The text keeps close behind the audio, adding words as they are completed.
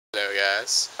Hello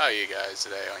guys, how are you guys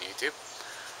today on YouTube?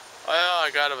 Well,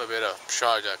 I got a bit of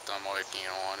project I'm working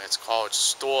on. It's called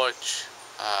storage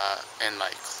in my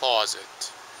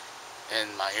closet in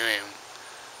my room.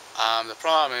 The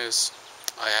problem is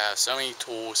I have so many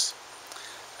tools,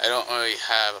 I don't really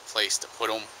have a place to put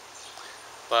them.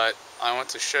 But I want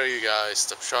to show you guys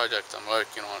the project I'm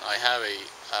working on. I have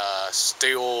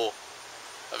a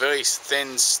very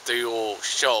thin steel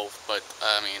shelf, but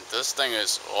I mean, this thing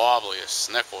is wobbly as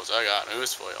snickles. I got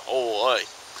news for you. Holy.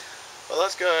 But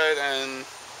let's go ahead and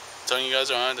turn you guys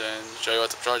around and show you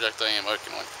what the project I am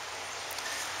working on.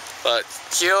 But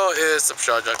here is the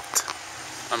project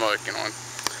I'm working on.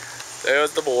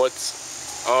 There's the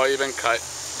boards, already been cut.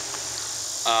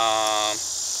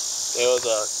 There's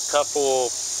a couple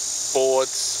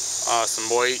boards, some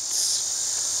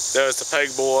weights. There's the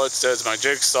peg boards. There's my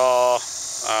jigsaw.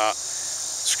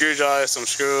 Screwdriver, some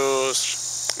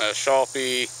screws, a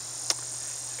Sharpie,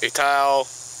 a towel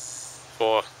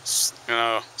for,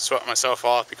 sweat myself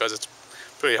off because it's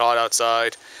pretty hot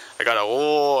outside. I got a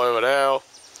wool over there,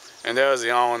 and there's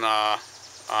the own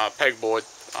pegboard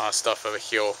stuff over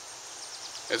here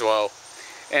as well.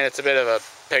 And it's a bit of a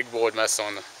pegboard mess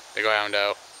on the ground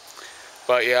now.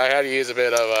 But yeah, I had to use a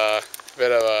bit of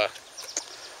a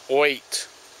weight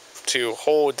to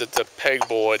hold the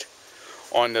pegboard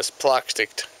on this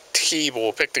plastic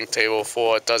picnic table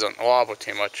for it doesn't wobble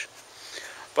too much.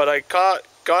 But I got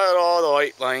it all the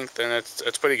right length, and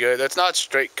it's pretty good. It's not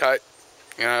straight cut,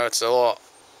 it's a little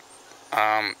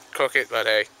crooked, but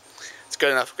hey, it's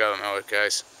good enough for government,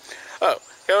 guys. Oh,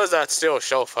 here's that steel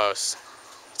shelf house.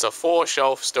 It's a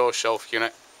 4-shelf steel shelf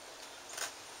unit.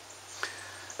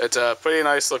 It's a pretty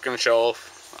nice looking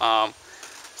shelf.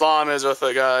 Problem is with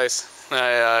it, guys,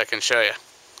 I can show you.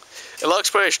 It looks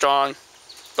pretty strong,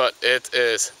 but it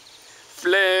is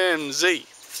flimsy.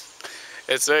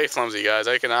 It's very flimsy, guys.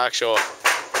 I can actually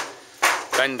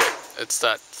bend it. It's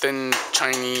that thin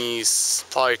Chinese,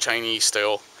 probably Chinese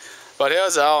steel. But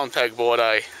here's the Allen pegboard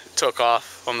I took off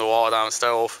from the wall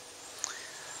downstairs.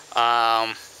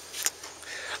 I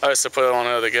used to put it on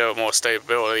her to give it more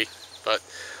stability, but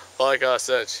like I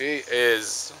said, she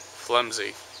is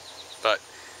flimsy. But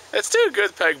it's still a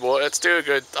good pegboard. It's still a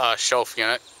good shelf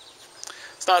unit.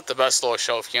 It's not the best little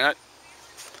shelf unit,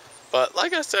 but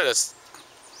like I said, it's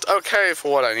okay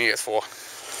for what I need it for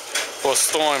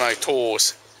storing my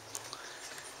tools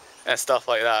and stuff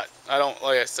like that.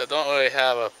 Like I said, don't really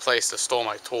have a place to store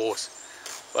my tools.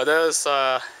 But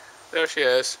there she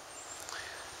is.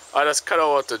 I just cut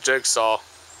her with the jigsaw.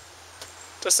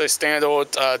 Just a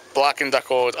standard Black &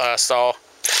 Decker saw.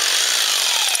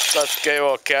 Let's get a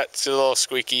little cat. She's a little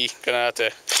squeaky. Gonna have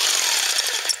to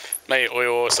make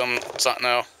oil or something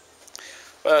now.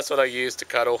 But that's what I use to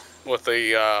cut her with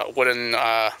the wooden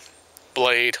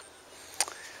blade.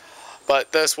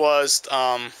 But this was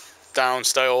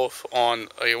downstairs on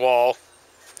a wall.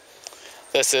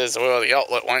 This is where the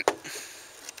outlet went.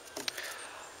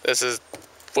 This is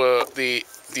where the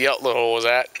outlet hole was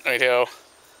at, right here.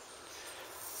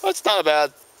 Well, it's not a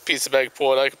bad piece of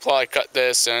pegboard. I could probably cut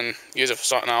this and use it for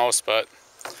something else, but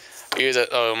use it,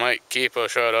 I might keep or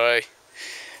throw it away.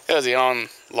 Here's the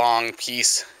long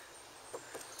piece.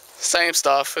 Same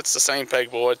stuff, it's the same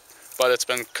pegboard, but it's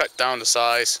been cut down to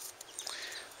size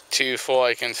before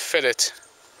I can fit it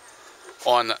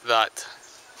on that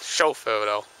shelf over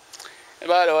there. And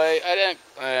by the way, I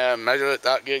didn't measure it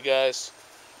that good, guys.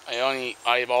 I only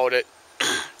eyeballed it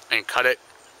and cut it.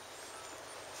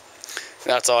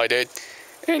 That's all I did.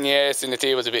 And yes, and the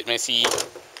table's a bit messy,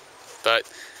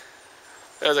 but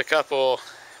there's a couple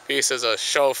pieces of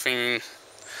shelving.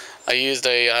 I used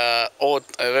a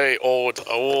very old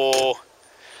wool,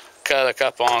 cut a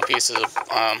couple on pieces of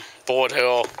board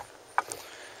here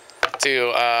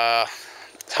to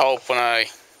help when I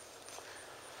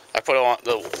put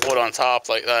the wood on top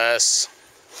like this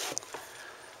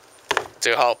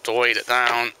to help to weight it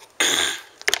down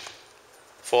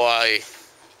before I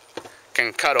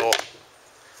can cut it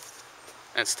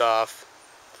and stuff.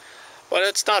 But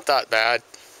it's not that bad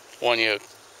when you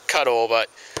cut it, but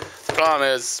the problem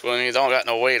is when you don't got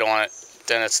no weight on it,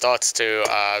 then it starts to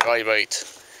vibrate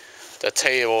the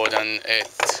table, and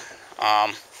it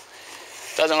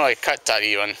doesn't really cut that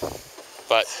even.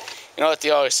 But you know what they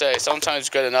always say, sometimes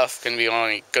good enough can be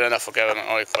only good enough for government,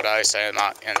 like what I say,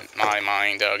 not in my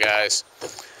mind though, guys.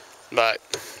 But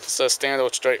it's a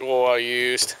standard straight wool I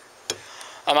used.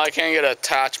 I can get an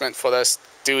attachment for this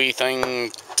Dewey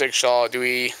thing, jigsaw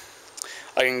Dewey.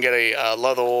 I can get a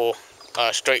leather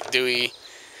straight Dewey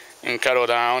and cut it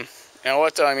down. And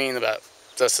what do I mean about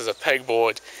this as a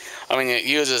pegboard? I mean, it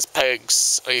uses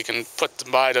pegs. You can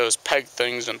buy those peg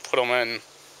things and put them in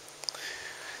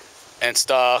and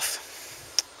stuff.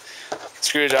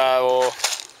 Screwdriver,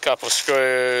 couple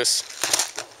screws.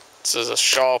 This is a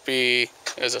Sharpie.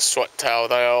 There's a sweat towel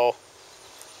there.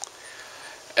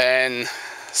 And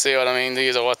see what I mean?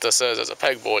 These are what this is. It's a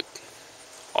pegboard.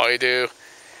 All you do,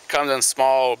 it comes in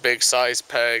small, big size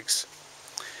pegs.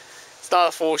 It's not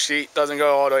a full sheet. Doesn't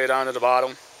go all the way down to the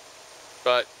bottom.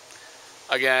 But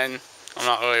again, I'm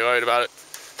not really worried about it.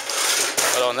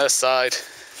 But on this side,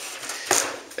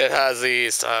 it has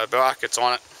these brackets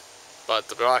on it. But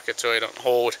the brackets really don't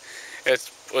hold.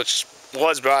 Which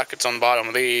was brackets on the bottom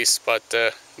of these, but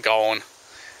gone.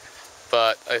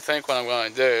 But I think what I'm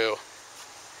going to do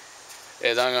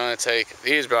is I'm going to take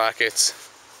these brackets,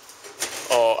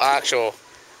 or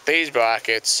these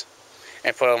brackets,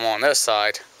 and put them on this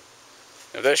side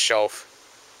of this shelf.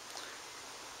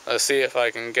 Let's see if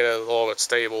I can get it a little bit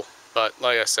stable. But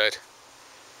like I said,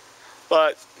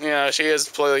 you know, she is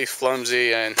pretty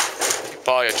flimsy and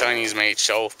probably a Chinese-made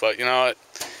shelf. But you know what?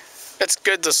 It's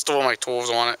good to store my tools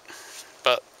on it.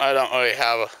 But I don't really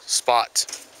have a spot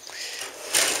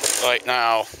right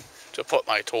now to put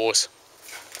my tools.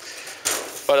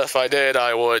 But if I did,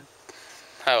 I would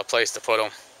have a place to put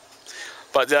them.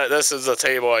 But this is the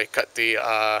table I cut the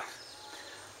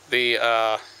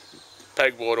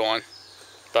pegboard on.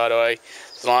 By the way,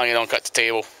 as long as you don't cut the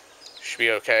table, should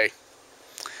be okay.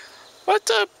 But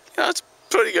you know, it's a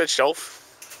pretty good shelf.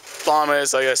 Problem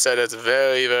is, like I said, it's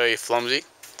very, very flimsy.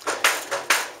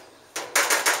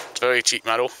 It's very cheap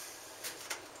metal.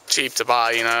 Cheap to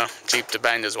buy, you know, cheap to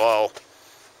bend as well.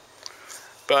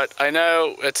 But I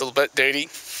know it's a bit dirty,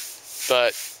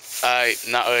 but I'm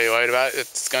not really worried about it.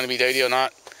 It's going to be dirty or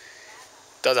not.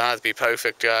 Doesn't have to be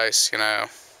perfect, guys, you know.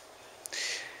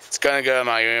 It's going to go in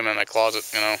my room and my closet,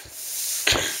 you know,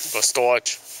 for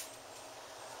storage.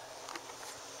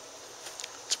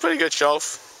 It's a pretty good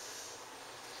shelf.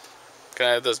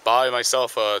 Can I just buy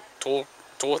myself a tool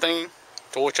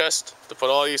chest to put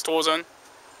all these tools in?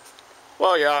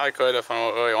 Well, yeah, I could if I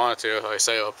really wanted to, if I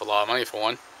save up a lot of money for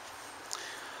one.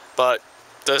 But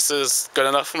this is good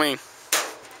enough for me.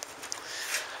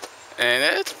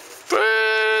 And it's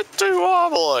pretty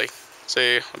wobbly.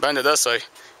 See, I bend it this way.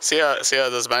 See how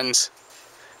this bends?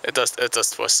 It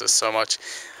just twists so much.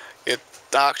 It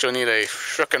actually need a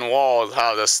frickin' wall to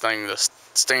have this thing just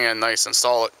stay in nice and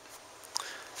solid.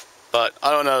 But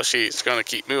I don't know if she's gonna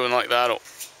keep moving like that or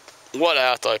what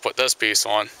after I put this piece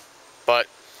on. But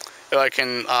if I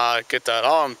can get that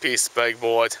arm piece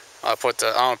pegboard, I'll put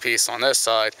the arm piece on this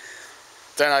side,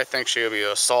 then I think she'll be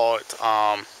a solid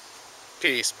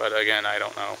piece. But again, I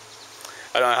don't know.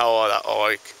 I don't know how all that will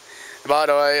work. By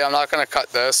the way, I'm not going to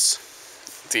cut this,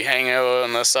 the hangover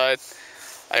on this side.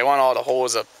 I want all the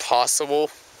holes that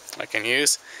possible I can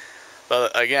use.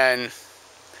 But again,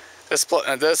 this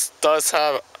does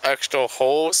have extra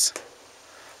holes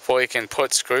where you can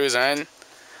put screws in.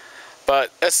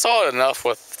 But it's solid enough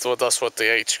with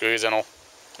the 8 screws in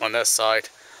on this side.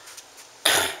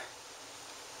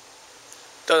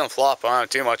 Doesn't flop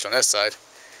around too much on this side.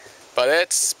 But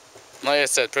it's, like I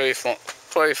said, pretty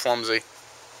flimsy.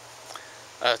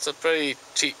 It's a pretty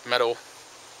cheap metal.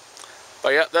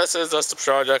 But yeah, this is just a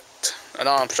project, an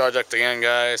arm project again,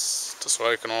 guys. Just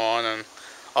working on, and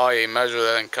I measured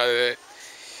it and cut it.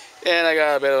 And I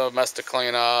got a bit of a mess to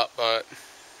clean up, but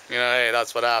you know, hey,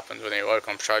 that's what happens when you work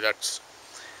on projects.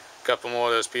 A couple more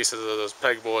of those pieces of those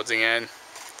pegboards again.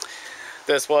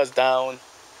 This was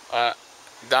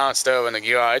downstairs in the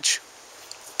garage,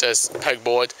 this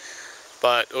pegboard,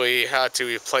 but we had to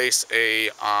replace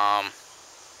a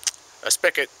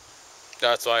spigot.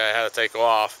 That's why I had to take it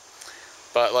off.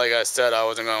 But like I said, I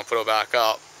wasn't going to put it back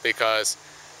up because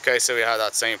in case we had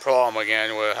that same problem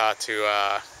again, we had to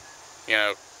you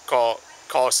know, call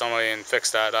somebody and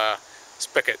fix that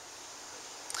spigot.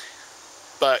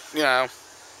 But you know,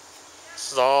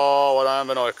 this is all what I've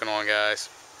been working on, guys,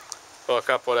 for a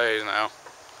couple of days now.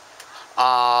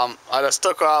 I just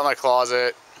took it out of my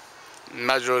closet,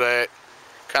 measured it,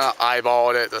 kind of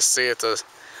eyeballed it to see if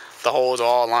the holes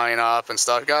all line up and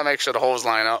stuff. You gotta make sure the holes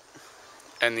line up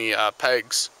and the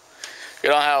pegs. If you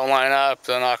don't have them line up,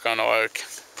 they're not gonna work.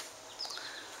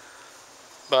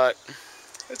 But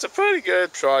it's a pretty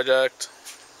good project.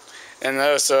 And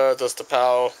there's just the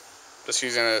power. Just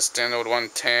using a standard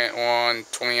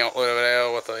 120 outlet over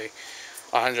there with a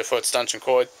 100-foot extension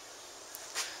cord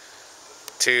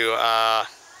to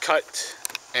cut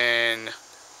and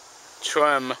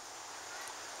trim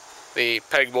the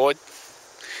pegboard.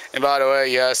 And by the way,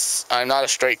 yes, I'm not a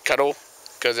straight cutter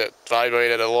because it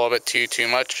vibrated a little bit too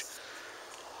much.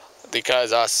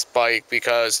 Because I spike,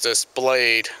 because this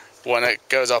blade, when it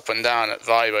goes up and down, it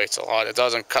vibrates a lot. It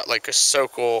doesn't cut like a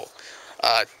circle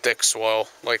thick swell,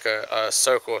 like a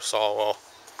circle saw wall.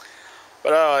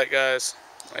 But alright guys,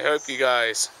 I hope you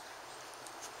guys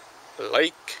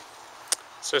like,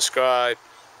 subscribe,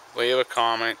 leave a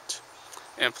comment,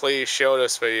 and please share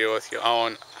this video with your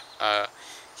own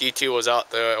YouTubers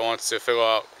out there that wants to figure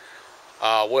out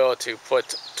where to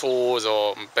put tools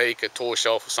or bake a tool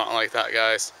shelf or something like that,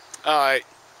 guys. Alright,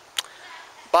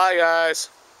 bye guys,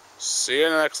 see you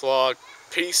in the next vlog,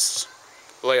 peace,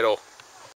 later.